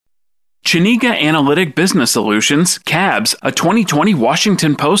Chiniga Analytic Business Solutions, CABS, a 2020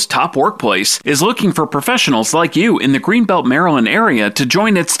 Washington Post top workplace, is looking for professionals like you in the Greenbelt, Maryland area to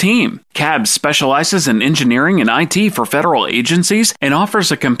join its team. CABS specializes in engineering and IT for federal agencies and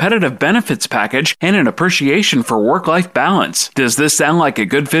offers a competitive benefits package and an appreciation for work-life balance. Does this sound like a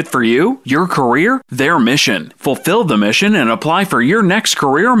good fit for you, your career, their mission? Fulfill the mission and apply for your next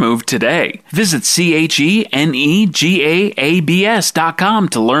career move today. Visit CHENEGAABS.com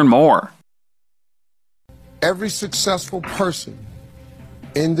to learn more. Every successful person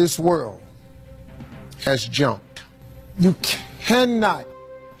in this world has jumped. You cannot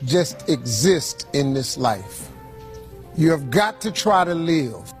just exist in this life. You have got to try to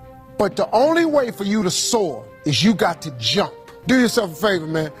live. But the only way for you to soar is you got to jump. Do yourself a favor,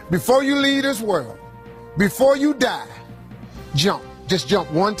 man. Before you leave this world, before you die, jump. Just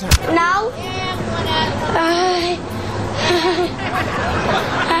jump one time. No.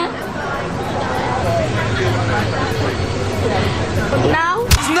 No.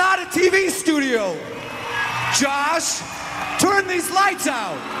 It's not a TV studio. Josh, turn these lights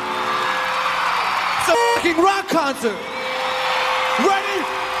out. It's a fucking rock concert. Ready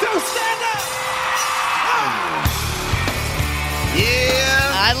to stand up.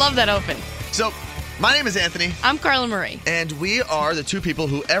 Yeah. I love that open. So, my name is Anthony. I'm Carla Marie. And we are the two people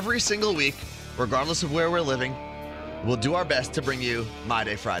who every single week, regardless of where we're living, will do our best to bring you My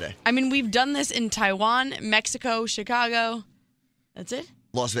Day Friday. I mean, we've done this in Taiwan, Mexico, Chicago. That's it?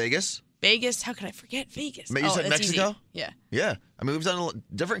 Las Vegas. Vegas. How could I forget Vegas? You said that's Mexico? Easy. Yeah. Yeah. I mean, we've done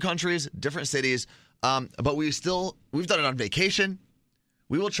different countries, different cities, but we've done it on vacation.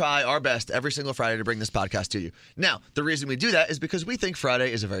 We will try our best every single Friday to bring this podcast to you. Now, the reason we do that is because we think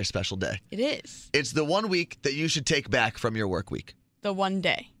Friday is a very special day. It is. It's the one week that you should take back from your work week. The one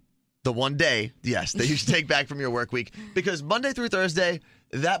day. The one day, yes, that you should take back from your work week. Because Monday through Thursday,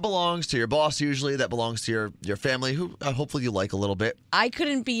 that belongs to your boss usually. That belongs to your family, who hopefully you like a little bit. I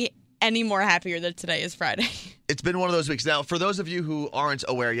couldn't be any more happier that today is Friday. It's been one of those weeks. Now, for those of you who aren't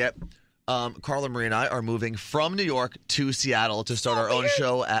aware yet, Carla Marie and I are moving from New York to Seattle to start our own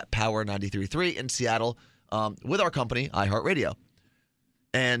show at Power 93.3 in Seattle with our company, iHeartRadio.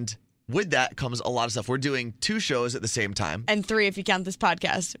 And with that comes a lot of stuff. We're doing 2 shows at the same time. And 3 if you count this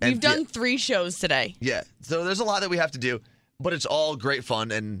podcast. We've done 3 shows today. Yeah. So there's a lot that we have to do, but it's all great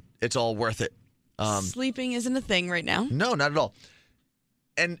fun and it's all worth it. Sleeping isn't a thing right now. No, not at all.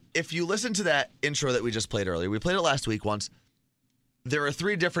 And if you listen to that intro that we just played earlier, we played it last week once. There are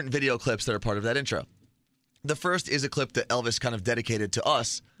 3 different video clips that are part of that intro. The first is a clip that Elvis kind of dedicated to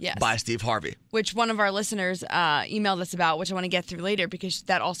us by Steve Harvey. Which one of our listeners emailed us about, which I want to get through later because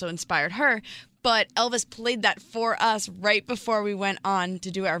that also inspired her. But Elvis played that for us right before we went on to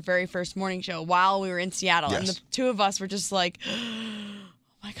do our very first morning show while we were in Seattle. Yes. And the 2 of us were just like, oh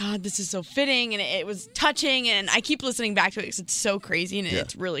my God, this is so fitting. And it was touching. And I keep listening back to it because it's so crazy and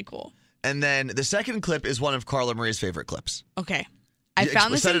it's really cool. And then the second clip is one of Carla Marie's favorite clips. Okay. I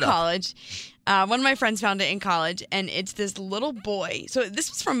found this in college. One of my friends found it in college, and it's this little boy. So this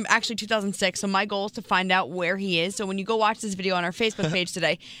was from actually 2006, so my goal is to find out where he is. So when you go watch this video on our Facebook page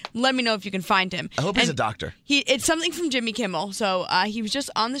today, let me know if you can find him. I hope he's a doctor. It's something from Jimmy Kimmel. So he was just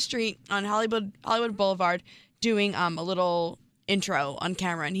on the street on Hollywood Boulevard doing a little intro on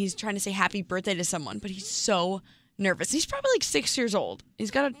camera, and he's trying to say happy birthday to someone, but he's so nervous. He's probably like 6 years old.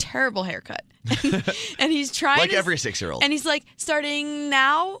 He's got a terrible haircut. And he's trying like every 6-year-old. And he's like, starting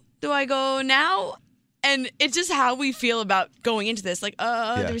now? Do I go now? And it's just how we feel about going into this. Like,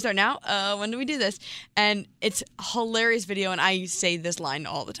 do we start now? When do we do this? And it's a hilarious video, and I say this line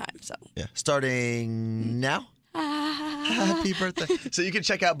all the time. So yeah, starting now? Happy birthday. So you can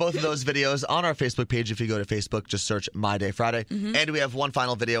check out both of those videos on our Facebook page. If you go to Facebook, just search My Day Friday. Mm-hmm. And we have one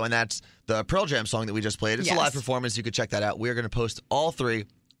final video, and that's the Pearl Jam song that we just played. It's a live performance. You can check that out. We're going to post all 3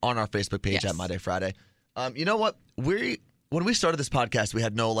 on our Facebook page at My Day Friday. You know what? When we started this podcast, we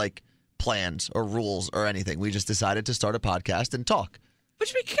had no plans or rules or anything. We just decided to start a podcast and talk.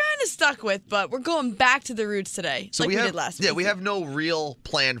 Which we kind of stuck with, but we're going back to the roots today, so we did last week. Yeah, we have no real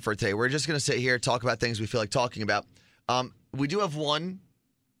plan for today. We're just going to sit here, talk about things we feel like talking about. We do have one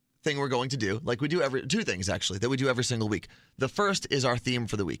thing we're going to do, like we do 2 things, actually, that we do every single week. The first is our theme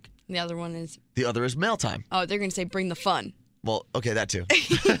for the week. The other one is? The other is mail time. Oh, they're going to say bring the fun. Well, okay, that too.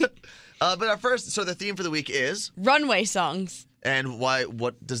 But so the theme for the week is? Runway songs. And why?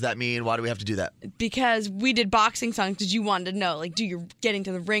 What does that mean? Why do we have to do that? Because we did boxing songs because you wanted to know, do your getting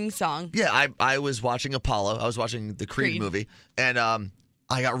to the ring song. Yeah, I was watching Apollo. I was watching the Creed movie. And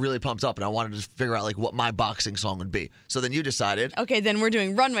I got really pumped up and I wanted to figure out like what my boxing song would be. So then you decided. Okay, then we're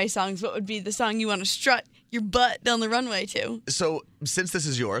doing runway songs. What would be the song you want to strut your butt down the runway to? So since this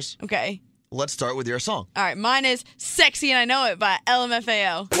is yours, okay, let's start with your song. All right, mine is Sexy and I Know It by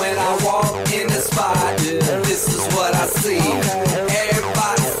LMFAO. When I walk in the spot, this is what I see.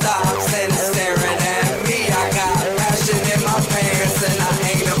 Everybody stops and is staring at me. I got passion in my pants and I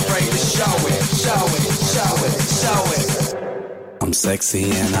ain't afraid to show it, show it, show it, show it. I'm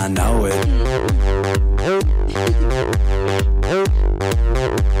sexy and I know it.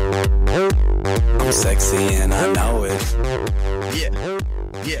 I'm sexy and I know it.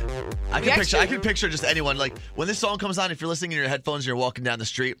 Yeah. I can picture just anyone, like, when this song comes on, if you're listening in your headphones and you're walking down the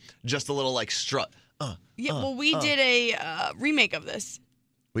street, just a little, like, strut. We did a remake of this.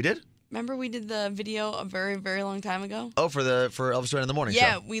 We did? Remember we did the video a very, very long time ago? Oh, for Elvis Duran in the Morning Show.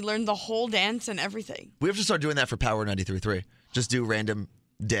 Yeah, we learned the whole dance and everything. We have to start doing that for Power 93.3. Just do random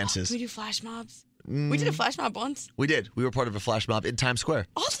dances. Can we do flash mobs? We did a flash mob once. We did. We were part of a flash mob in Times Square.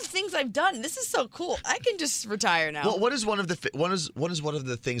 All the things I've done. This is so cool. I can just retire now. Well, what is one of the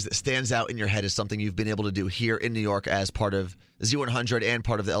things that stands out in your head as something you've been able to do here in New York as part of Z100 and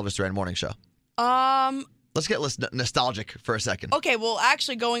part of the Elvis Duran Morning Show? Let's get nostalgic for a second. Okay, well,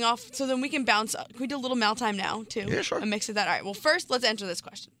 actually going off, so then we can bounce. Can we do a little mail time now, too? Yeah, sure. A mix of that. All right, well, first, let's answer this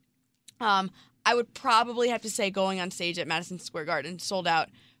question. I would probably have to say going on stage at Madison Square Garden, sold out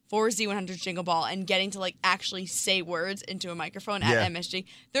for Z100 Jingle Ball, and getting to, like, actually say words into a microphone at MSG.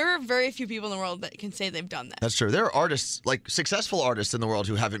 There are very few people in the world that can say they've done that. That's true. There are artists, like successful artists in the world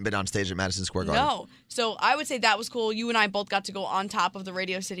who haven't been on stage at Madison Square Garden. No. So I would say that was cool. You and I both got to go on top of the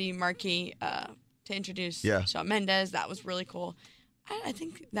Radio City marquee to introduce Shawn Mendes. That was really cool. I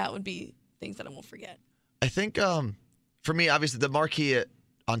think that would be things that I won't forget. I think for me, obviously, the marquee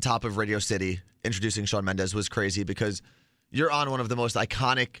on top of Radio City introducing Shawn Mendes was crazy because you're on one of the most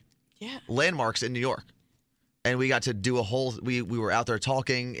iconic landmarks in New York. And we got to do a whole, we were out there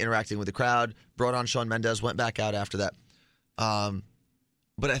talking, interacting with the crowd, brought on Shawn Mendes, went back out after that.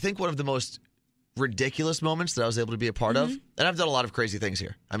 But I think one of the most ridiculous moments that I was able to be a part of, and I've done a lot of crazy things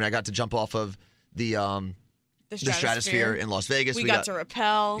here. I mean, I got to jump off of the Stratosphere in Las Vegas. We got to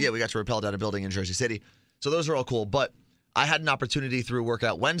rappel. Yeah, we got to rappel down a building in Jersey City. So those are all cool. But I had an opportunity through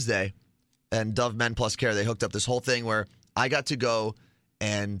Workout Wednesday and Dove Men Plus Care. They hooked up this whole thing where I got to go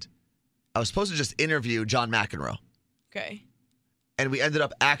and I was supposed to just interview John McEnroe. Okay. And we ended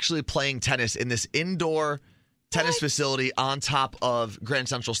up actually playing tennis in this indoor tennis facility on top of Grand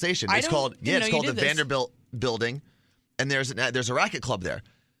Central Station. It's called the Vanderbilt Building, and there's a racket club there.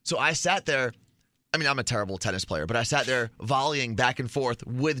 So I sat there. I mean, I'm a terrible tennis player, but I sat there volleying back and forth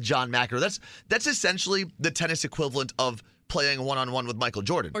with John McEnroe. That's essentially the tennis equivalent of playing one-on-one with Michael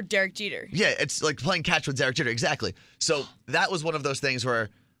Jordan. Or Derek Jeter. Yeah, it's like playing catch with Derek Jeter. Exactly. So that was one of those things where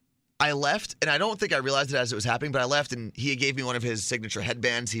I left, and I don't think I realized it as it was happening, but I left, and he gave me one of his signature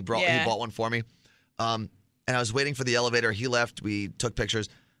headbands. He bought one for me. And I was waiting for the elevator. He left. We took pictures.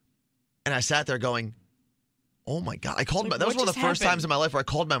 And I sat there going, oh, my God. I called that was one of the first times in my life where I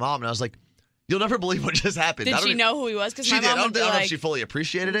called my mom, and I was like, you'll never believe what just happened. Did she know who he was? Because she my did. mom I would don't know like, if she fully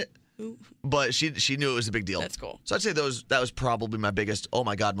appreciated it, but she knew it was a big deal. That's cool. So I'd say that was probably my biggest oh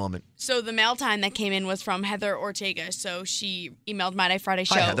my God moment. So the mail time that came in was from Heather Ortega. So she emailed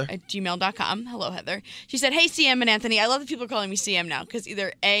MyDayFridayShow at gmail.com. Hello, Heather. She said, hey, CM and Anthony, I love that people are calling me CM now because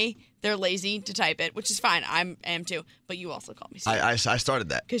either A, they're lazy to type it, which is fine. I am too. But you also call me CM. I started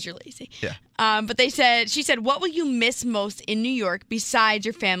that. Because you're lazy. Yeah. But she said, what will you miss most in New York besides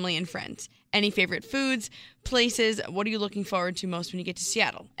your family and friends? Any favorite foods, places? What are you looking forward to most when you get to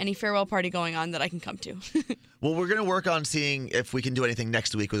Seattle? Any farewell party going on that I can come to? Well, we're going to work on seeing if we can do anything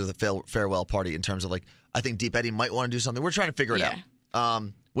next week with a farewell party in terms of like, I think Deep Eddie might want to do something. We're trying to figure it out.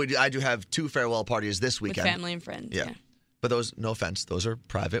 I do have 2 farewell parties this weekend. With family and friends. Yeah. But those, no offense, those are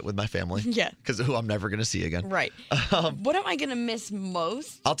private with my family. Yeah. Because who I'm never going to see again. Right. What am I going to miss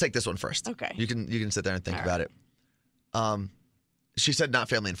most? I'll take this one first. Okay. You can sit there and think about it. She said not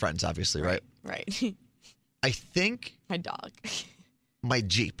family and friends, obviously, right? Right. I think my dog. My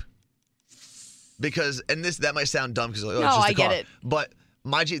Jeep. Because, and that might sound dumb because it's just a I car. get it. But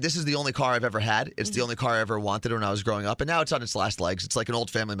my Jeep, this is the only car I've ever had. It's the only car I ever wanted when I was growing up. And now it's on its last legs. It's like an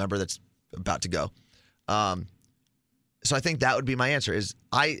old family member that's about to go. So I think that would be my answer is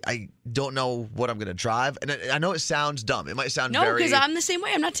I don't know what I'm going to drive. And I know it sounds dumb. It might sound No, because I'm the same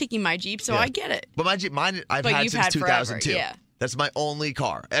way. I'm not taking my Jeep, so I get it. But my Jeep, I've had since 2002. Forever, yeah. That's my only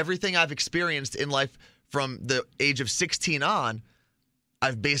car. Everything I've experienced in life from the age of 16 on,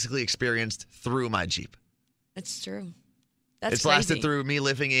 I've basically experienced through my Jeep. That's true. That's It's lasted through me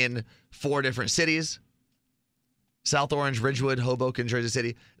living in 4 different cities. South Orange, Ridgewood, Hoboken, Jersey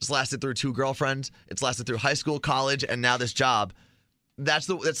City. It's lasted through 2 girlfriends. It's lasted through high school, college, and now this job. That's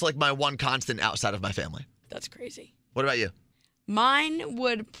like my one constant outside of my family. That's crazy. What about you? Mine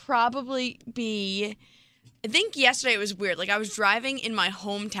would probably be, I think yesterday it was weird. Like I was driving in my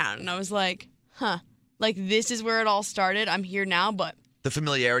hometown and I was like, like this is where it all started. I'm here now, but. The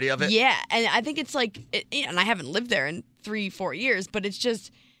familiarity of it? Yeah. And I think it's like, and I haven't lived there in 3-4 years, but it's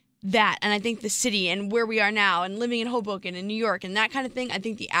just that. And I think the city and where we are now and living in Hoboken and New York and that kind of thing, I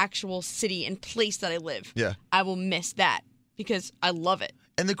think the actual city and place that I live, I will miss that because I love it.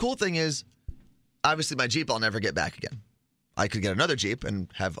 And the cool thing is, obviously my Jeep I'll never get back again. I could get another Jeep and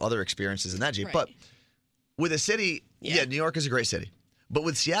have other experiences in that Jeep. Right. But with a city, New York is a great city. But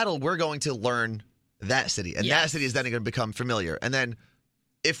with Seattle, we're going to learn that city. And that city is then going to become familiar. And then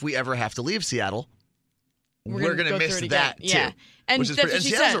if we ever have to leave Seattle, we're going to miss that too. Yeah. And which is that's what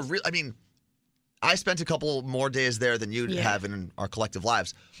she Seattle's says. I mean, I spent a couple more days there than you have in our collective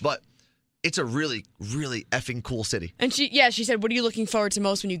lives. But it's a really, really effing cool city. And she said, what are you looking forward to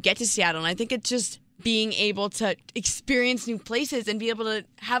most when you get to Seattle? And I think it's just being able to experience new places and be able to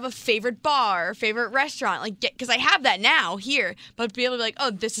have a favorite bar or favorite restaurant. Like, because I have that now here, but be able to be like, oh,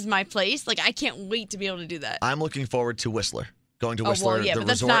 this is my place. Like, I can't wait to be able to do that. I'm looking forward to Whistler. Going to Whistler, but the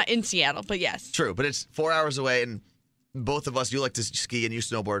that's resort. not in Seattle, but yes. True, but it's 4 hours away, and both of us, you like to ski and you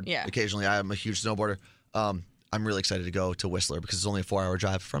snowboard occasionally. I'm a huge snowboarder. I'm really excited to go to Whistler because it's only a 4-hour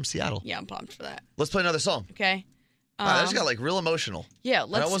drive from Seattle. Yeah, I'm pumped for that. Let's play another song. Okay. I just got like real emotional. Yeah,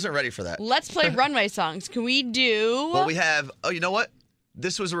 I wasn't ready for that. Let's play runway songs. Can we do? Well, we have. Oh, you know what?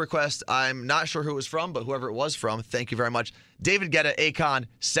 This was a request. I'm not sure who it was from, but whoever it was from, thank you very much. David Guetta, Akon,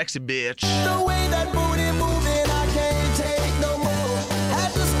 Sexy Bitch. The way that booty moving, I can't take no more.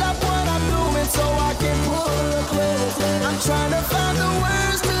 Had to stop what I'm doing so I can pull her close. I'm trying to find the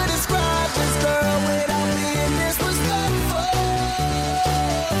words to describe this girl without being disrespectful.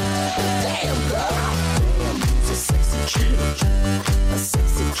 Damn, girl. Damn, you's a sexy chick. A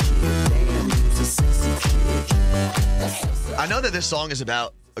sexy chick. Damn, you's a sexy chick. I know that this song is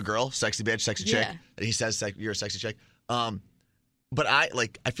about a girl, sexy bitch, sexy chick. Yeah. And he says, you're a sexy chick. But I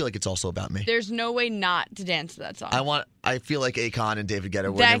feel like it's also about me. There's no way not to dance to that song. I feel like Akon and David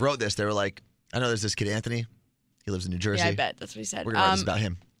Guetta, when they wrote this, they were like, I know there's this kid, Anthony. He lives in New Jersey. Yeah, I bet. That's what he said. We're going to write this about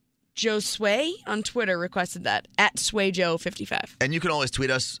him. Joe Sway on Twitter requested that, at SwayJoe55. And you can always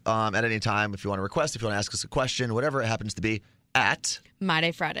tweet us at any time if you want to request, if you want to ask us a question, whatever it happens to be, at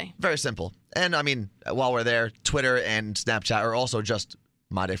MyDayFriday. Very simple. And I mean, while we're there, Twitter and Snapchat are also just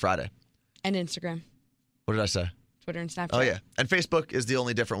MyDayFriday. And Instagram. What did I say? Twitter and Snapchat. Oh, yeah. And Facebook is the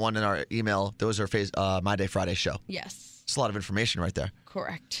only different one in our email. Those are My Day Friday show. Yes. It's a lot of information right there.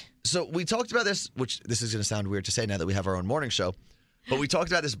 Correct. So we talked about this, which this is going to sound weird to say now that we have our own morning show, but we talked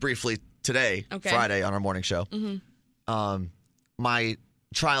about this briefly today, Friday, on our morning show. Mm-hmm. My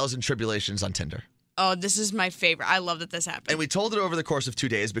trials and tribulations on Tinder. Oh, this is my favorite. I love that this happened. And we told it over the course of 2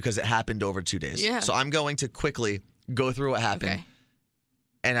 days because it happened over 2 days. Yeah. So I'm going to quickly go through what happened. Okay.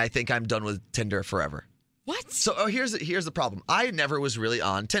 And I think I'm done with Tinder forever. What? So here's the problem. I never was really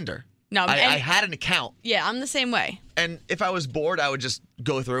on Tinder. No, I had an account. Yeah, I'm the same way. And if I was bored, I would just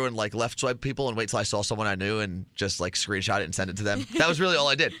go through and like left swipe people and wait till I saw someone I knew and just like screenshot it and send it to them. That was really all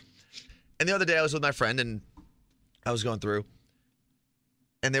I did. And the other day I was with my friend and I was going through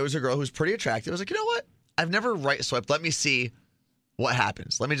and there was a girl who was pretty attractive. I was like, you know what? I've never right swiped. Let me see what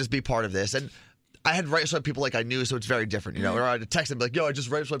happens. Let me just be part of this. And I had right swipe people like I knew, so it's very different, you know. Or I'd text them like, yo, I just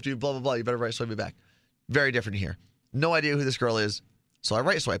right swiped you, blah, blah, blah. You better right swipe me back. Very different here. No idea who this girl is. So I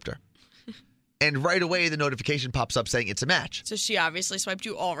right swiped her. And right away, the notification pops up saying it's a match. So she obviously swiped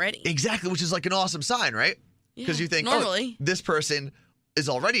you already. Exactly, which is like an awesome sign, right? Because you think, normally, this person is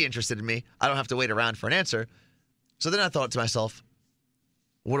already interested in me. I don't have to wait around for an answer. So then I thought to myself,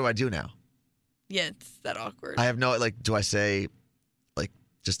 what do I do now? Yeah, it's that awkward. I have no, like, do I say, like,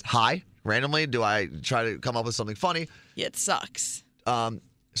 just hi randomly? Do I try to come up with something funny? Yeah, it sucks.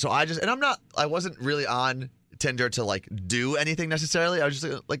 So I wasn't really on Tinder to like do anything necessarily. I was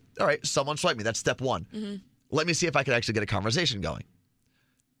just like, all right, someone swipe me. That's step one. Mm-hmm. Let me see if I could actually get a conversation going.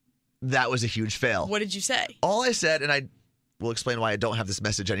 That was a huge fail. What did you say? All I said, and I will explain why I don't have this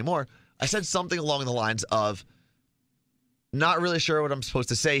message anymore. I said something along the lines of, not really sure what I'm supposed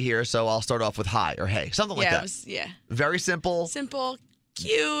to say here, so I'll start off with hi or hey. Something like that. Very simple. Simple,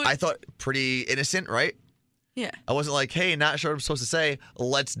 cute. I thought pretty innocent, right? Yeah. I wasn't like, hey, not sure what I'm supposed to say.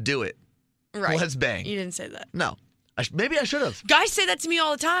 Let's do it. Right. Let's bang. You didn't say that. No. Maybe I should have. Guys say that to me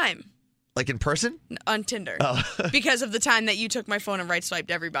all the time. Like in person? On Tinder. Oh. Because of the time that you took my phone and right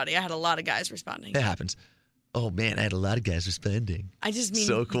swiped everybody. I had a lot of guys responding. It happens. Oh, man, I had a lot of guys responding. I just mean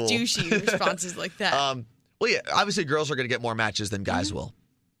so cool. douchey responses like that. Well, yeah, obviously girls are going to get more matches than guys will.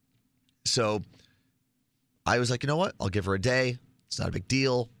 So I was like, you know what? I'll give her a day. It's not a big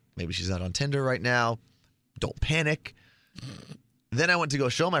deal. Maybe she's not on Tinder right now. Don't panic. Then I went to go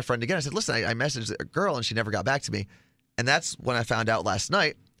show my friend again. I said, listen, I messaged a girl and she never got back to me. And that's when I found out last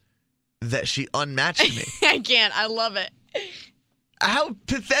night that she unmatched me. I can't. I love it. How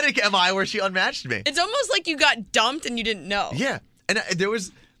pathetic am I where she unmatched me? It's almost like you got dumped and you didn't know. Yeah. And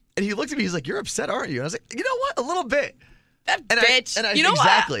and he looked at me, he's like, you're upset, aren't you? And I was like, you know what? A little bit. That bitch. You know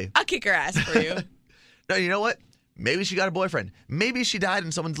exactly. what? I'll kick her ass for you. No, you know what? Maybe she got a boyfriend. Maybe she died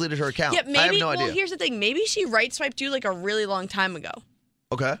and someone deleted her account. Yeah, maybe. I have no idea. Well, here's the thing. Maybe she right-swiped you like a really long time ago.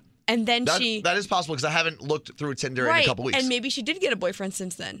 Okay. And then that is possible because I haven't looked through Tinder in a couple weeks. And maybe she did get a boyfriend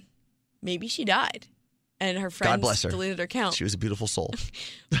since then. Maybe she died. And her friends God bless her. deleted her account. She was a beautiful soul.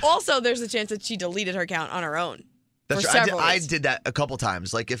 Also, there's a chance that she deleted her account on her own. That's right. I did that a couple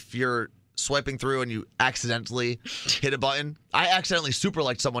times. Like if you're swiping through and you accidentally hit a button. I accidentally super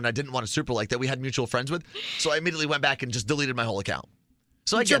liked someone I didn't want to super like that we had mutual friends with. So I immediately went back and just deleted my whole account.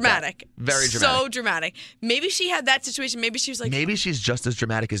 So I get that. Very dramatic. So dramatic. Maybe she had that situation. Maybe she was like... Maybe she's just as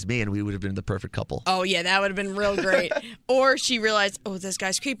dramatic as me and we would have been the perfect couple. Oh, yeah. That would have been real great. Or she realized, oh, this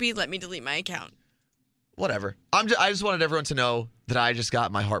guy's creepy. Let me delete my account. Whatever. I just wanted everyone to know that I just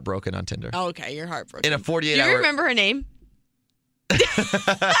got my heart broken on Tinder. Oh, okay. You're heartbroken. In a 48-hour... Do you remember her name?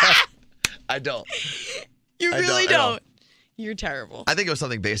 I don't. You really don't. You're terrible. I think it was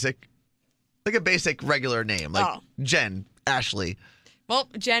something basic. Like a basic regular name. Like Jen, Ashley. Well,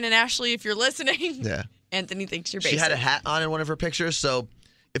 Jen and Ashley, if you're listening, yeah. Anthony thinks you're basic. She had a hat on in one of her pictures, so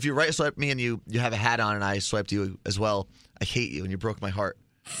if you right swipe me and you have a hat on and I swiped you as well, I hate you and you broke my heart.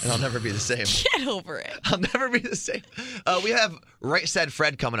 And I'll never be the same. Get over it. I'll never be the same. We have Right Said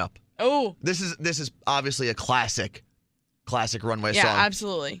Fred coming up. Oh. This is obviously a classic runway song. Yeah,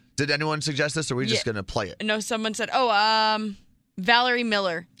 absolutely. Did anyone suggest this or are we just going to play it? No, someone said, Valerie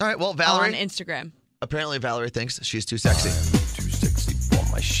Miller. All right, well, Valerie. On Instagram. Apparently, Valerie thinks she's too sexy. Too sexy for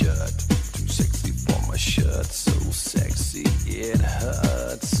my shirt. Too sexy for my shirt. So sexy it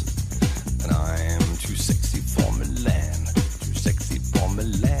hurts. And I am too sexy for Milan. Too sexy for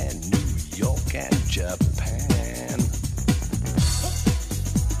Milan, New York, and Japan.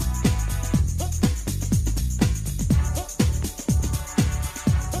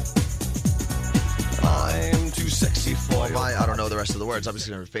 I'm too sexy for you. I don't know the rest of the words. I'm just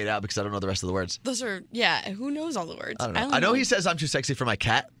going to fade out because I don't know the rest of the words. Those are, who knows all the words? I don't know. I know he says I'm too sexy for my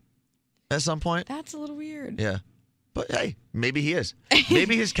cat at some point. That's a little weird. Yeah. But hey, maybe he is.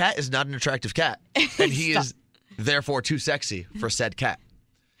 Maybe his cat is not an attractive cat. And he is therefore too sexy for said cat.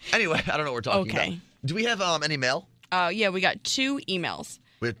 Anyway, I don't know what we're talking about. Do we have any mail? Yeah, we got 2 emails.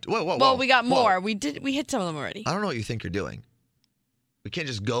 Whoa. Well, we got more. We hit some of them already. I don't know what you think you're doing. We can't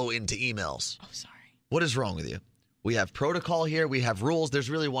just go into emails. Oh, sorry. What is wrong with you? We have protocol here. We have rules. There's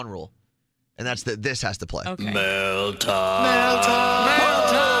really one rule. And that's that this has to play. Okay. Mail time. Mail time. Mail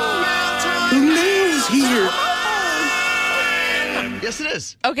time. Mail time. Mail's here. Yes, it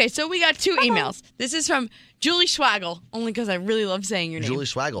is. Okay, so we got 2 emails. This is from Julie Schwagel, only because I really love saying your name. Julie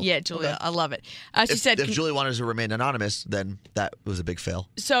Schwagel. Yeah, Julie. Okay. I love it. She said, if Julie wanted to remain anonymous, then that was a big fail.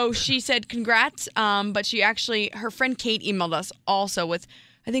 So she said, congrats, but she actually, her friend Kate emailed us also with,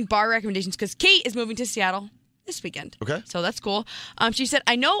 I think, bar recommendations, because Kate is moving to Seattle this weekend. Okay. So that's cool. She said,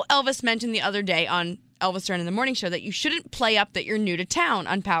 I know Elvis mentioned the other day on Elvis Duran in the Morning Show that you shouldn't play up that you're new to town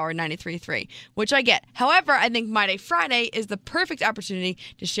on Power 93.3, which I get. However, I think My Day Friday is the perfect opportunity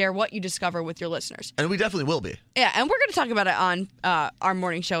to share what you discover with your listeners. And we definitely will be. Yeah, and we're going to talk about it on our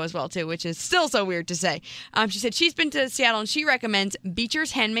morning show as well, too, which is still so weird to say. She said she's been to Seattle and she recommends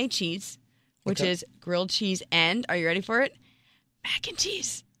Beecher's Handmade Cheese, which is grilled cheese and, are you ready for it? Mac and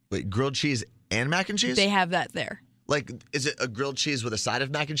cheese. Wait, grilled cheese and mac and cheese? They have that there. Like, is it a grilled cheese with a side of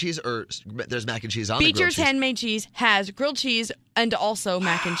mac and cheese, or there's mac and cheese on the grilled Beecher's cheese? Handmade Cheese has grilled cheese and also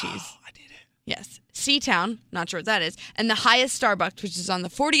mac and cheese. I need it. Yes. Seatown, not sure what that is, and the highest Starbucks, which is on the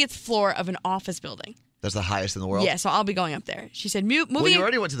 40th floor of an office building. That's the highest in the world? Yeah, so I'll be going up there. She said, moving... Well, you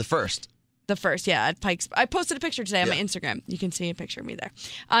already went to the first. The first, yeah, at Pikes. I posted a picture today on my Instagram. You can see a picture of me there.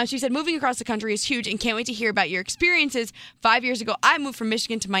 She said, moving across the country is huge and can't wait to hear about your experiences. 5 years ago, I moved from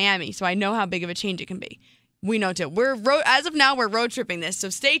Michigan to Miami, so I know how big of a change it can be. We know, too. As of now, we're road tripping this, so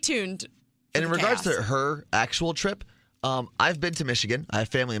stay tuned. And in regards to her actual trip, I've been to Michigan. I have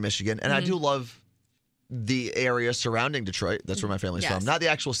family in Michigan, and I do love the area surrounding Detroit. That's where my family's from. Not the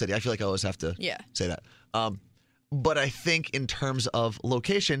actual city. I feel like I always have to say that. But I think in terms of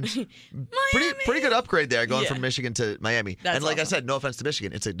location, pretty good upgrade there going from Michigan to Miami. That's and like awesome. I said, no offense to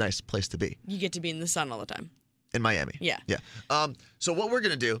Michigan, it's a nice place to be. You get to be in the sun all the time. In Miami. Yeah. Yeah. So what we're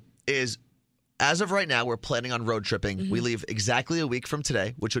going to do is as of right now, we're planning on road tripping. We leave exactly a week from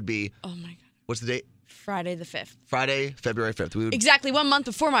today, which would be, Oh my God. what's the date? Friday the 5th. Friday, February 5th. We would, Exactly 1 month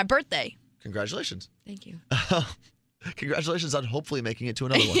before my birthday. Congratulations. Thank you. Congratulations on hopefully making it to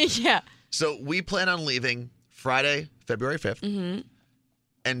another one. Yeah. So we plan on leaving Friday, February 5th,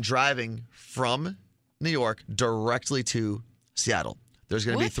 and driving from New York directly to Seattle. There's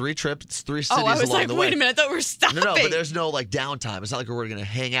going to be What? 3 trips, 3 cities Oh, I was along like, the way. wait a minute. I thought we were stopping. No, but there's no like downtime. It's not like we're going to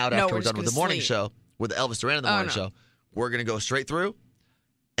hang out after we're we're just done with the gonna morning sleep. show, with Elvis Duran in the morning no. show. We're going to go straight through,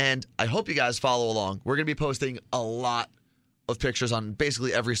 and I hope you guys follow along. We're going to be posting a lot of pictures on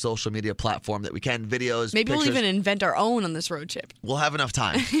basically every social media platform that we can, videos, Maybe pictures. we'll even invent our own on this road trip. We'll have enough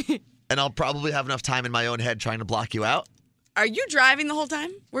time. And I'll probably have enough time in my own head trying to block you out. Are you driving the whole time?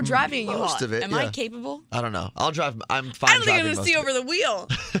 We're driving you Most of it, Am I yeah. capable? I don't know. I'll drive. I'm fine I don't think I'm driving going to most see of over the wheel.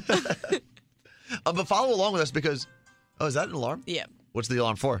 it. But follow along with us because, is that an alarm? Yeah. What's the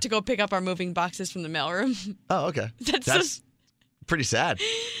alarm for? To go pick up our moving boxes from the mailroom. Oh, okay. That's pretty sad.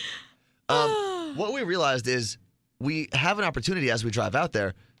 What we realized is we have an opportunity as we drive out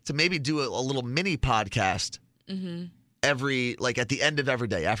there to maybe do a little mini podcast every, like at the end of every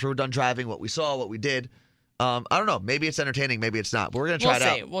day after we're done driving, what we saw, what we did. I don't know. Maybe it's entertaining. Maybe it's not. But we're going to try it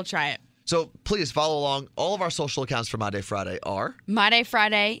out. We'll try it. So please follow along. All of our social accounts for My Day Friday are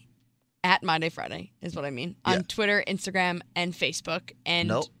MyDayFriday at MyDayFriday is what I mean. On Yeah. Twitter, Instagram, and Facebook. And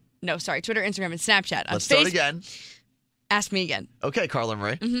Nope. No, sorry. Twitter, Instagram, and Snapchat. On Let's start again. Ask me again. Okay, Carla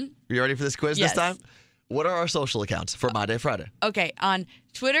Marie. You ready for this quiz Yes. this time? What are our social accounts for My Day Friday? Okay. On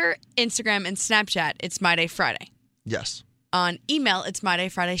Twitter, Instagram, and Snapchat, it's MyDayFriday. Yes. On email, it's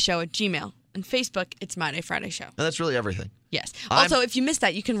MyDayFridayShow@gmail. On Facebook, it's MyDayFriday Show. And that's really everything. Yes. I'm- Also, if you missed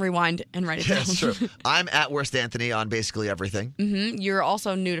that, you can rewind and write it Yeah, down. that's true. I'm at Worst Anthony on basically everything. You're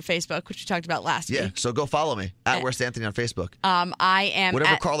also new to Facebook, which we talked about last Yeah, week. so go follow me at Worst Anthony on Facebook. I am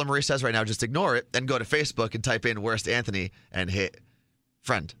Whatever at, Carla Marie says right now, just ignore it and go to Facebook and type in Worst Anthony and hit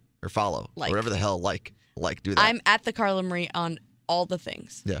friend or follow or Like. whatever the hell do that. I'm at the Carla Marie on all the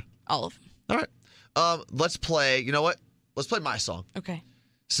things. Yeah. All of them. All right. Let's play. You know what? Let's play my song. Okay.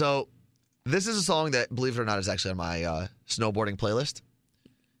 So this is a song that, believe it or not, is actually on my snowboarding playlist.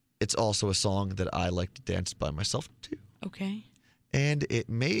 It's also a song that I like to dance by myself to. Okay. And it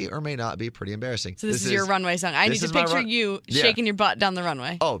may or may not be pretty embarrassing. So this is your runway song. I need this to is my picture run- you Yeah. shaking your butt down the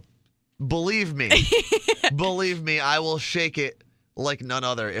runway. Oh, believe me. Believe me, I will shake it like none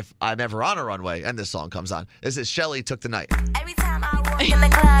other if I'm ever on a runway and this song comes on. This is Shelly Took the Night. Every time I walk in the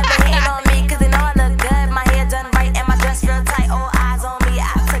club, they hate on me cause they know I look good. My hair done right and my dress real tight. All eyes on me,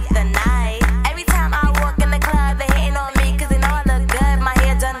 I took the night. Every time I walk in the club, they hating on me cause they know I look good. My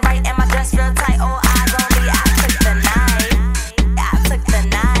hair done right and my dress real tight. All eyes on me, I took the night. I took the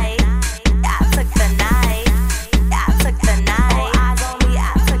night. I took the night. I took the night. All eyes on me,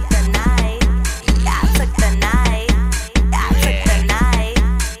 I took the night. I took the night. I took the night.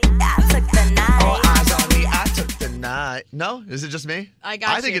 I took the night. All eyes on me, I took the night. No? Is it just me? I got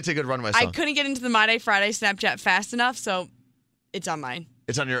I think you. it's a good runway I song. couldn't get into the My Day Friday Snapchat fast enough, so it's on mine.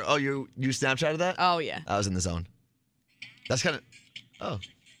 It's on your, you Snapchatted that? Oh, yeah. I was in the zone. That's kind of,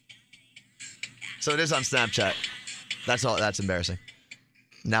 So it is on Snapchat. That's all. That's embarrassing.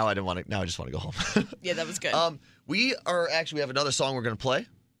 Now I just want to go home. Yeah, that was good. We have another song we're going to play. And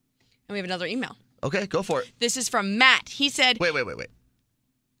we have another email. Okay, go for it. This is from Matt. He said, Wait.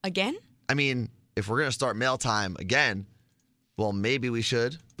 again? I mean, if we're going to start mail time again, well, maybe we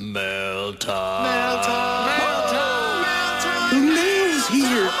should. Mail time.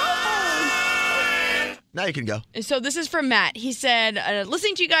 Now you can go. So this is from Matt. He said,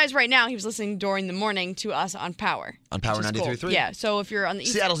 listening to you guys right now, he was listening during the morning to us on Power. On Power which is cool. 93.3. Yeah, so if you're on the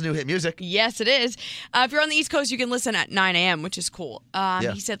East Seattle's new hit music. Yes, it is. If you're on the East Coast, you can listen at 9 a.m., which is cool.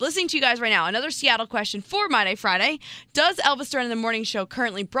 Yeah. He said, listening to you guys right now, another Seattle question for My Day Friday. Does Elvis Duran in the Morning Show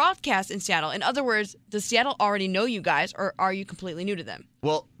currently broadcast in Seattle? In other words, does Seattle already know you guys, or are you completely new to them?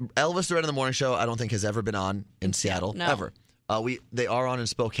 Well, Elvis Duran in the Morning Show, I don't think has ever been on in Seattle, no. ever. They are on in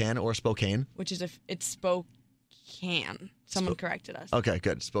Spokane or Spokane. Which is, it's Spokane. Someone corrected us. Okay,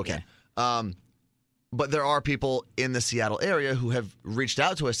 good. Spokane. But there are people in the Seattle area who have reached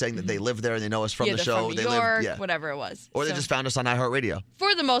out to us saying that they live there and they know us from Yeah, the they're show. from New they York, live, whatever it was. Or they So, just found us on iHeartRadio.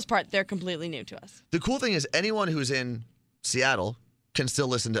 for the most part, they're completely new to us. The cool thing is anyone who's in Seattle can still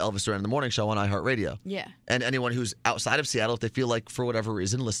listen to Elvis Duran in the Morning Show on iHeartRadio. Yeah. And anyone who's outside of Seattle, if they feel like for whatever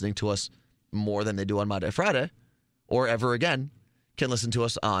reason listening to us more than they do on My Day Friday or ever again, can listen to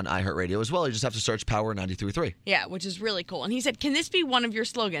us on iHeartRadio as well. You just have to search Power 93.3. Yeah, which is really cool. And he said, can this be one of your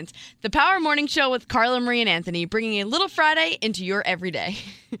slogans? The Power Morning Show with Carla Marie and Anthony, bringing a little Friday into your everyday.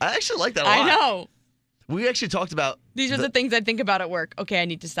 I actually like that a lot. I know. We actually talked about These are the things I think about at work. Okay, I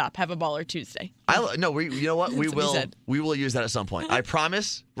need to stop. Have a baller Tuesday. You know what? We That's what he will. said. We will use that at some point. I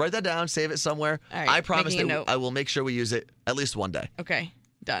promise. Write that down. Save it somewhere. All right, I promise making a that note. I will make sure we use it at least one day. Okay,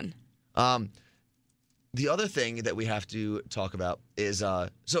 done. The other thing that we have to talk about is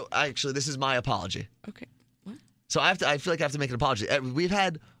so actually this is my apology. Okay. What? So I feel like I have to make an apology. We've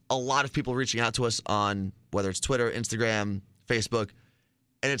had a lot of people reaching out to us on whether it's Twitter, Instagram, Facebook,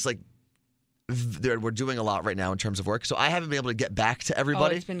 and it's like we're doing a lot right now in terms of work. So I haven't been able to get back to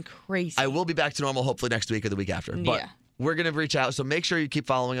everybody. Oh, it's been crazy. I will be back to normal hopefully next week or the week after. But we're going to reach out. So make sure you keep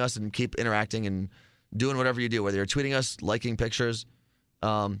following us and keep interacting and doing whatever you do, whether you're tweeting us, liking pictures,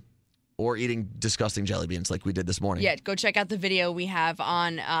 or eating disgusting jelly beans like we did this morning. Yeah, go check out the video we have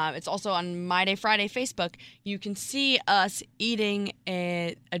on, it's also on MyDayFriday Facebook. You can see us eating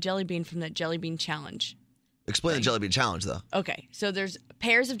a jelly bean from the Jelly Bean Challenge. Explain the jelly bean challenge, though. Okay, so there's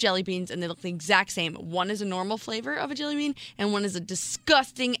pairs of jelly beans, and they look the exact same. One is a normal flavor of a jelly bean, and one is a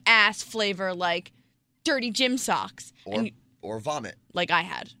disgusting ass flavor like dirty gym socks. Or vomit. Like I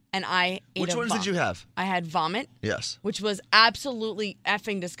had. And I ate Which ones did you have? I had vomit. Yes. Which was absolutely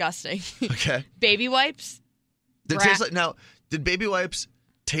effing disgusting. Okay. Baby wipes. Did baby wipes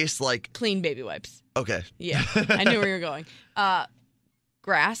taste like... Clean baby wipes. Okay. Yeah, I knew where you were going.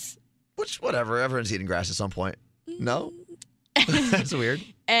 Grass. Which, whatever. Everyone's eating grass at some point. No? That's weird.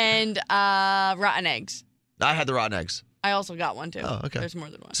 And rotten eggs. I had the rotten eggs. I also got one, too. Oh, okay. There's more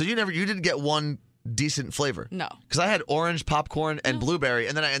than one. So you didn't get one decent flavor? No. Because I had orange, popcorn, and blueberry,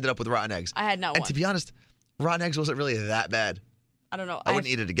 and then I ended up with rotten eggs. I had not And one. to be honest, rotten eggs wasn't really that bad. I don't know. I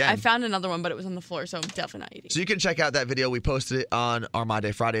wouldn't eat it again. I found another one, but it was on the floor, so I'm definitely not eating it. So you can check out that video. We posted it on our My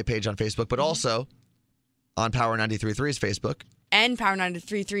Day Friday page on Facebook, but also on Power 93.3's Facebook. And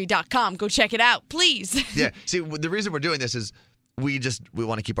power933.com. Go check it out, please. Yeah. See, the reason we're doing this is we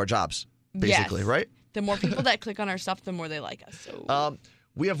want to keep our jobs, basically, Yes. right? The more people that click on our stuff, the more they like us. So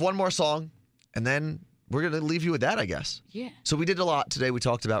We have one more song, and then we're going to leave you with that, I guess. yeah. So we did a lot today. We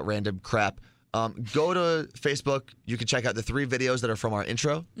talked about random crap. Go to Facebook. You can check out the 3 videos that are from our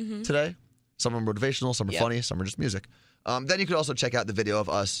intro today. Some are motivational, some are funny, some are just music. Then you can also check out the video of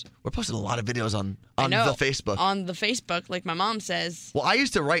us. We're posting a lot of videos on the Facebook. On the Facebook, like my mom says. Well, I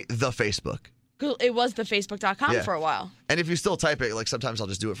used to write the Facebook. It was thefacebook.com for a while. And if you still type it, like sometimes I'll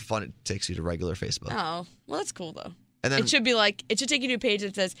just do it for fun. It takes you to regular Facebook. Oh, well, that's cool, though. And then it should take you to a page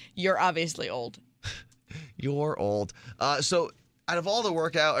that says, you're obviously old. You're old. So out of all the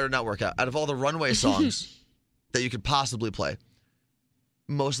out of all the runway songs that you could possibly play,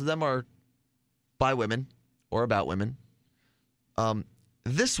 most of them are by women or about women.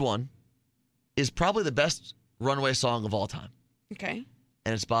 This one is probably the best runway song of all time. Okay.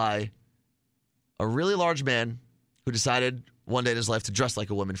 And it's by a really large man who decided one day in his life to dress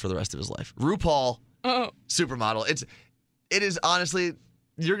like a woman for the rest of his life. RuPaul, supermodel. It is honestly,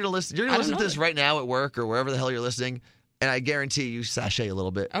 you're gonna listen to this right now at work or wherever the hell you're listening, and I guarantee you sashay a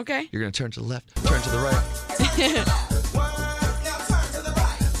little bit. Okay. You're gonna turn to the left, turn to the right.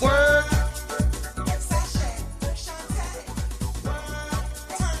 Work.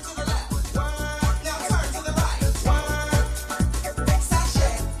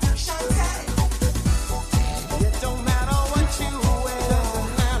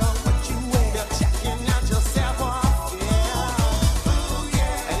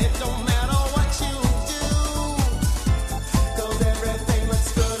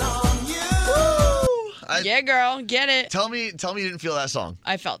 Yeah, girl, get it. Tell me you didn't feel that song.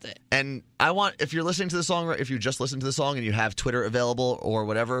 I felt it. And if you're listening to the song, or if you just listened to the song and you have Twitter available or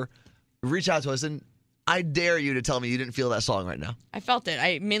whatever, reach out to us and I dare you to tell me you didn't feel that song right now. I felt it.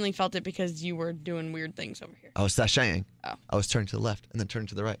 I mainly felt it because you were doing weird things over here. I was sashaying. Oh. I was turning to the left and then turning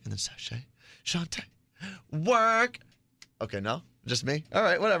to the right and then sashay. Shantae. Work. Okay, no? Just me? All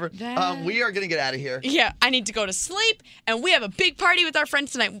right, whatever. We are going to get out of here. Yeah, I need to go to sleep, and we have a big party with our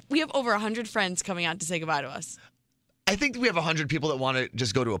friends tonight. We have over 100 friends coming out to say goodbye to us. I think we have 100 people that want to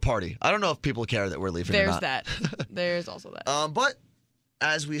just go to a party. I don't know if people care that we're leaving or not. There's also that. But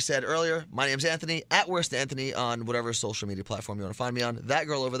as we said earlier, my name's Anthony, at Worst Anthony on whatever social media platform you want to find me on. That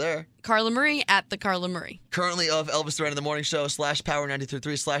girl over there. Carla Marie, at the Carla Marie. Currently of Elvis Duran in the Morning Show / Power 93.3 /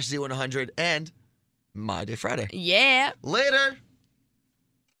 Z100 and My Day Friday. Yeah. Later.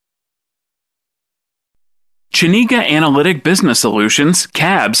 Chiniga Analytic Business Solutions,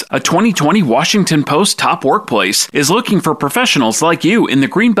 CABS, a 2020 Washington Post top workplace, is looking for professionals like you in the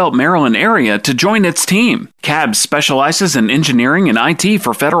Greenbelt, Maryland area to join its team. CABS specializes in engineering and IT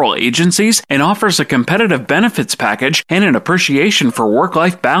for federal agencies and offers a competitive benefits package and an appreciation for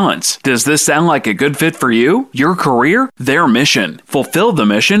work-life balance. Does this sound like a good fit for you, your career, their mission? Fulfill the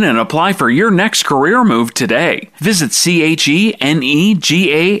mission and apply for your next career move today. Visit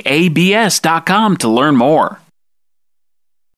CHENEGAABS.com to learn more.